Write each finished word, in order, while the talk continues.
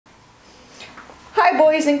Hi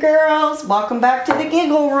boys and girls, welcome back to the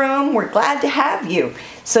Giggle Room. We're glad to have you.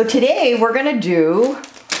 So today we're gonna do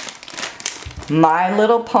My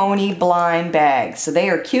Little Pony blind bags. So they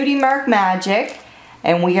are Cutie Mark Magic,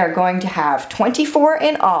 and we are going to have 24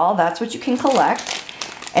 in all. That's what you can collect.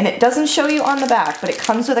 And it doesn't show you on the back, but it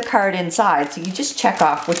comes with a card inside, so you just check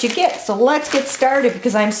off what you get. So let's get started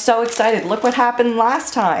because I'm so excited. Look what happened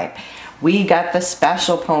last time. We got the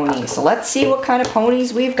special ponies. So let's see what kind of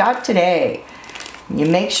ponies we've got today. You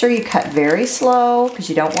make sure you cut very slow because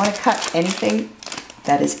you don't want to cut anything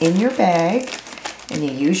that is in your bag. And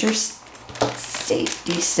you use your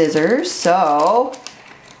safety scissors. So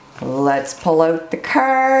let's pull out the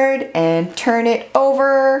card and turn it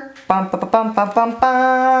over. Bum, ba, ba, bum, bum, bum,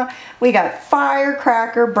 bum. We got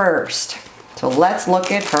Firecracker Burst. So let's look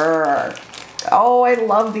at her. Oh, I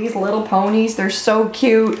love these little ponies. They're so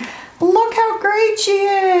cute. Look how great she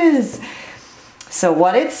is. So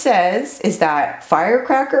what it says is that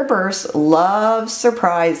Firecracker Burst loves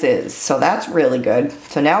surprises. So that's really good.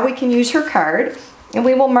 So now we can use her card and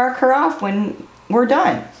we will mark her off when we're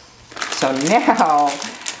done. So now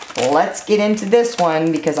let's get into this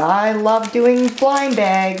one because I love doing blind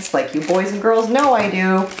bags like you boys and girls know I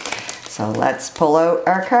do. So let's pull out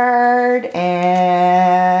our card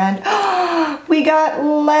and we got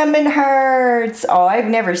Lemon Hearts. Oh, I've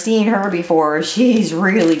never seen her before. She's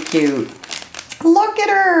really cute. Look at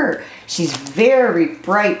her. She's very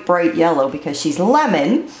bright yellow because she's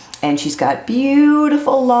lemon and she's got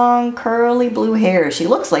beautiful long curly blue hair. She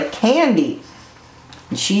looks like candy.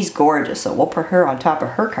 And she's gorgeous, so we'll put her on top of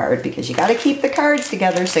her card because you got to keep the cards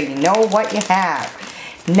together so you know what you have.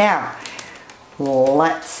 Now,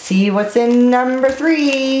 let's see what's in number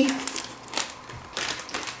 3.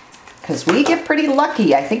 Because we get pretty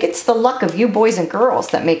lucky. I think it's the luck of you boys and girls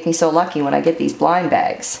that make me so lucky when I get these blind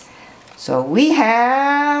bags. So we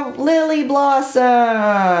have Lily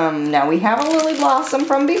Blossom. Now we have a Lily Blossom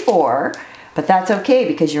from before, but that's okay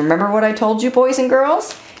because you remember what I told you boys and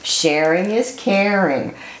girls? Sharing is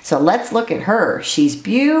caring. So let's look at her. She's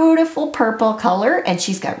beautiful purple color and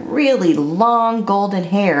she's got really long golden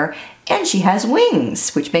hair and she has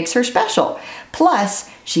wings, which makes her special.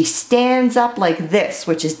 Plus, she stands up like this,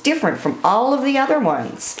 which is different from all of the other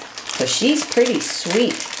ones. So she's pretty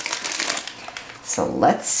sweet. So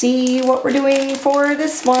let's see what we're doing for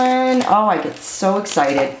this one. Oh, I get so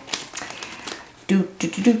excited.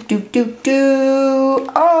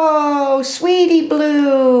 Oh, Sweetie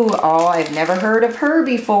Blue. Oh, I've never heard of her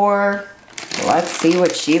before. Let's see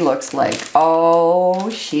what she looks like. Oh,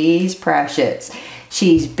 she's precious.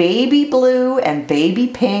 She's baby blue and baby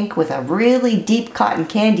pink with a really deep cotton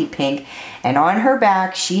candy pink. And on her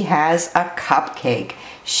back, she has a cupcake.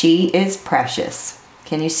 She is precious.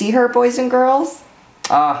 Can you see her, boys and girls?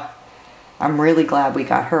 Oh, I'm really glad we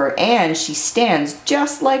got her. And she stands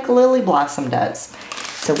just like Lily Blossom does.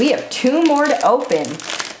 So we have 2 more to open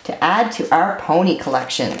to add to our pony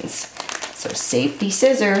collections. So safety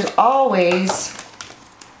scissors always.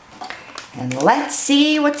 And let's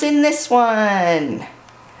see what's in this one.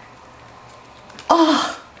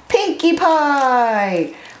 Oh, Pinkie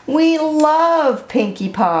Pie. We love Pinkie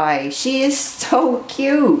Pie. She is so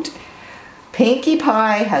cute. Pinkie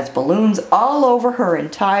Pie has balloons all over her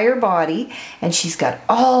entire body and she's got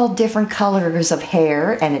all different colors of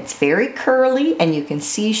hair and it's very curly and you can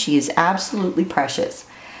see she is absolutely precious.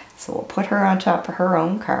 So we'll put her on top of her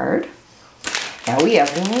own card. Now we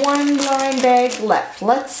have 1 blind bag left.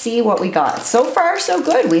 Let's see what we got. So far so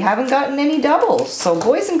good. We haven't gotten any doubles. So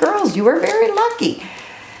boys and girls, you are very lucky.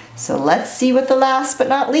 So let's see what the last but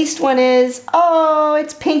not least one is. Oh,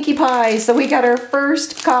 it's Pinkie Pie. So we got our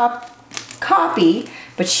first copy,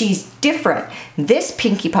 but she's different. This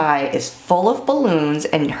Pinkie Pie is full of balloons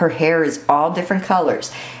and her hair is all different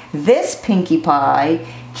colors. This Pinkie Pie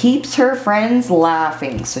keeps her friends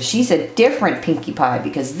laughing. So she's a different Pinkie Pie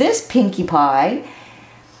because this Pinkie Pie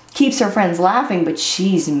keeps her friends laughing, but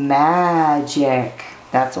she's magic.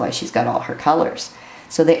 That's why she's got all her colors.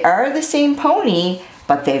 So they are the same pony,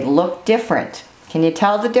 but they look different. Can you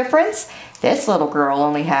tell the difference? This little girl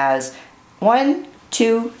only has 1,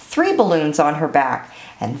 2, 3 balloons on her back.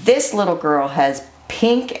 And this little girl has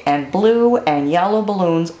pink and blue and yellow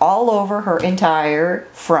balloons all over her entire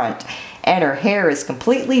front. And her hair is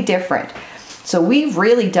completely different. So we've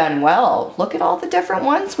really done well. Look at all the different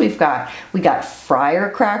ones we've got. We got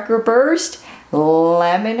Firecracker Burst,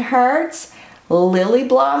 Lemon Hearts, Lily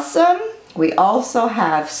Blossom. We also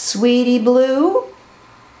have Sweetie Blue.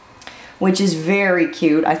 which is very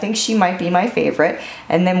cute. I think she might be my favorite.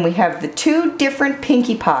 And then we have the 2 different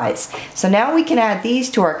Pinkie Pies. So now we can add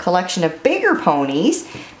these to our collection of bigger ponies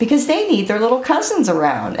because they need their little cousins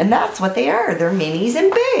around. And that's what they are. They're minis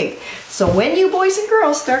and big. So when you boys and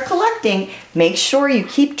girls start collecting, make sure you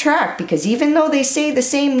keep track because even though they say the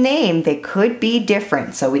same name, they could be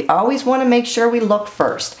different. So we always want to make sure we look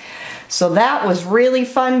first. So that was really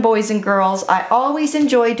fun, boys and girls. I always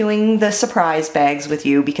enjoy doing the surprise bags with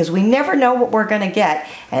you because we never know what we're going to get,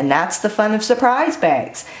 and that's the fun of surprise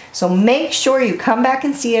bags. So make sure you come back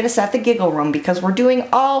and see us at the Giggle Room because we're doing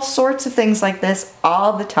all sorts of things like this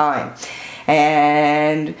all the time.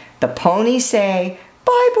 And the ponies say,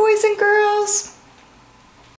 bye, boys and girls.